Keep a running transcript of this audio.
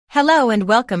Hello and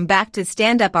welcome back to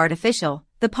Stand Up Artificial,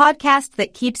 the podcast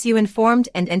that keeps you informed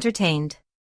and entertained.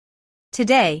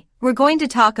 Today, we're going to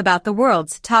talk about the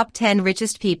world's top 10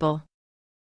 richest people.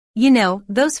 You know,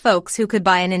 those folks who could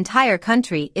buy an entire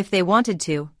country if they wanted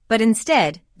to, but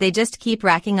instead, they just keep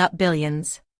racking up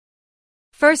billions.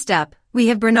 First up, we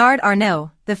have Bernard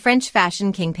Arnault, the French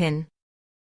fashion kingpin.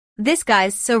 This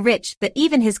guy's so rich that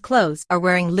even his clothes are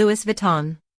wearing Louis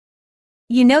Vuitton.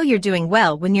 You know you're doing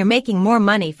well when you're making more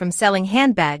money from selling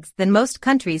handbags than most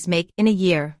countries make in a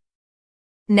year.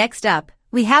 Next up,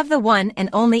 we have the one and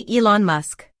only Elon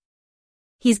Musk.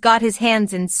 He's got his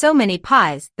hands in so many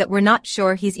pies that we're not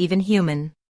sure he's even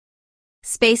human.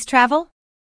 Space travel?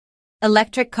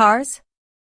 Electric cars?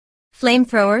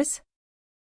 Flamethrowers?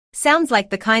 Sounds like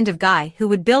the kind of guy who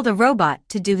would build a robot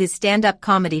to do his stand-up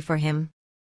comedy for him.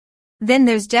 Then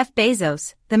there's Jeff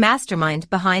Bezos, the mastermind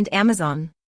behind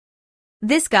Amazon.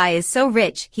 This guy is so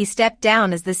rich he stepped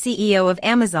down as the CEO of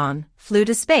Amazon, flew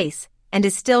to space, and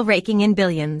is still raking in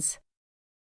billions.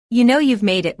 You know you've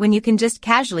made it when you can just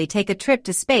casually take a trip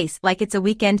to space like it's a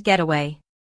weekend getaway.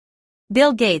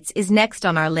 Bill Gates is next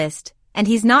on our list, and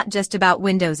he's not just about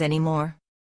Windows anymore.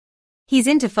 He's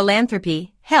into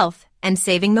philanthropy, health, and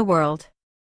saving the world.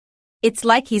 It's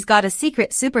like he's got a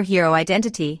secret superhero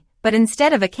identity, but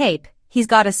instead of a cape, he's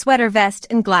got a sweater vest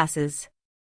and glasses.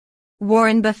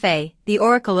 Warren Buffett, the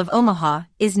Oracle of Omaha,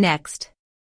 is next.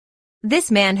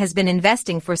 This man has been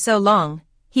investing for so long,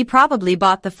 he probably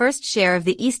bought the first share of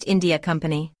the East India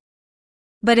Company.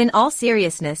 But in all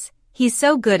seriousness, he's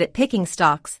so good at picking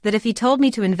stocks that if he told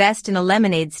me to invest in a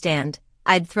lemonade stand,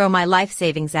 I'd throw my life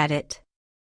savings at it.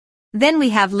 Then we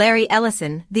have Larry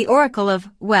Ellison, the Oracle of,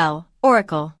 well,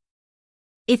 Oracle.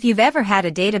 If you've ever had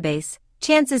a database,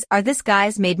 chances are this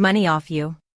guy's made money off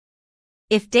you.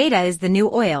 If data is the new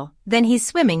oil, then he's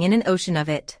swimming in an ocean of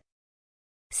it.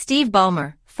 Steve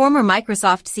Ballmer, former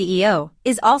Microsoft CEO,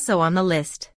 is also on the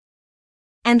list.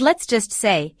 And let's just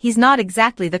say, he's not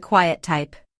exactly the quiet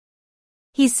type.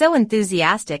 He's so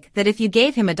enthusiastic that if you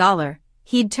gave him $1,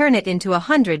 he'd turn it into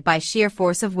 100 by sheer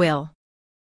force of will.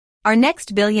 Our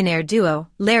next billionaire duo,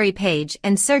 Larry Page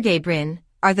and Sergey Brin,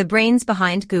 are the brains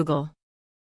behind Google.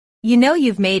 You know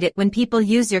you've made it when people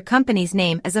use your company's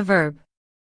name as a verb.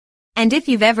 And if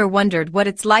you've ever wondered what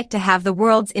it's like to have the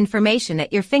world's information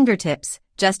at your fingertips,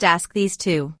 just ask these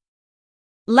two.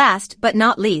 Last but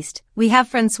not least, we have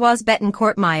Françoise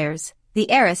Bettencourt-Meyers,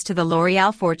 the heiress to the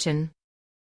L'Oreal fortune.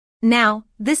 Now,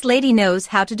 this lady knows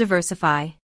how to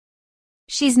diversify.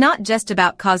 She's not just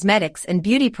about cosmetics and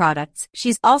beauty products,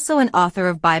 she's also an author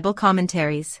of Bible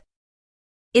commentaries.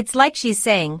 It's like she's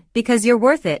saying, because you're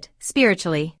worth it,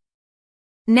 spiritually.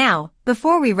 Now,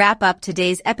 before we wrap up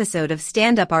today's episode of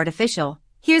Stand Up Artificial,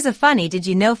 here's a funny did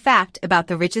you know fact about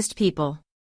the richest people.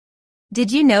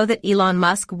 Did you know that Elon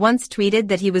Musk once tweeted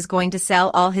that he was going to sell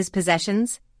all his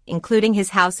possessions, including his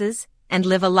houses, and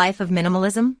live a life of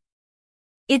minimalism?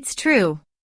 It's true.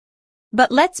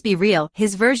 But let's be real,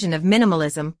 his version of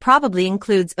minimalism probably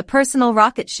includes a personal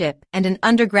rocket ship and an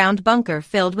underground bunker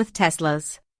filled with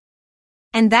Teslas.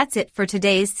 And that's it for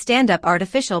today's Stand Up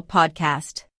Artificial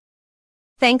podcast.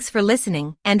 Thanks for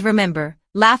listening, and remember,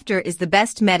 laughter is the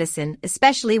best medicine,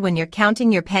 especially when you're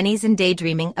counting your pennies and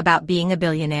daydreaming about being a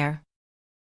billionaire.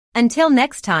 Until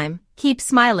next time, keep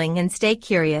smiling and stay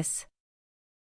curious.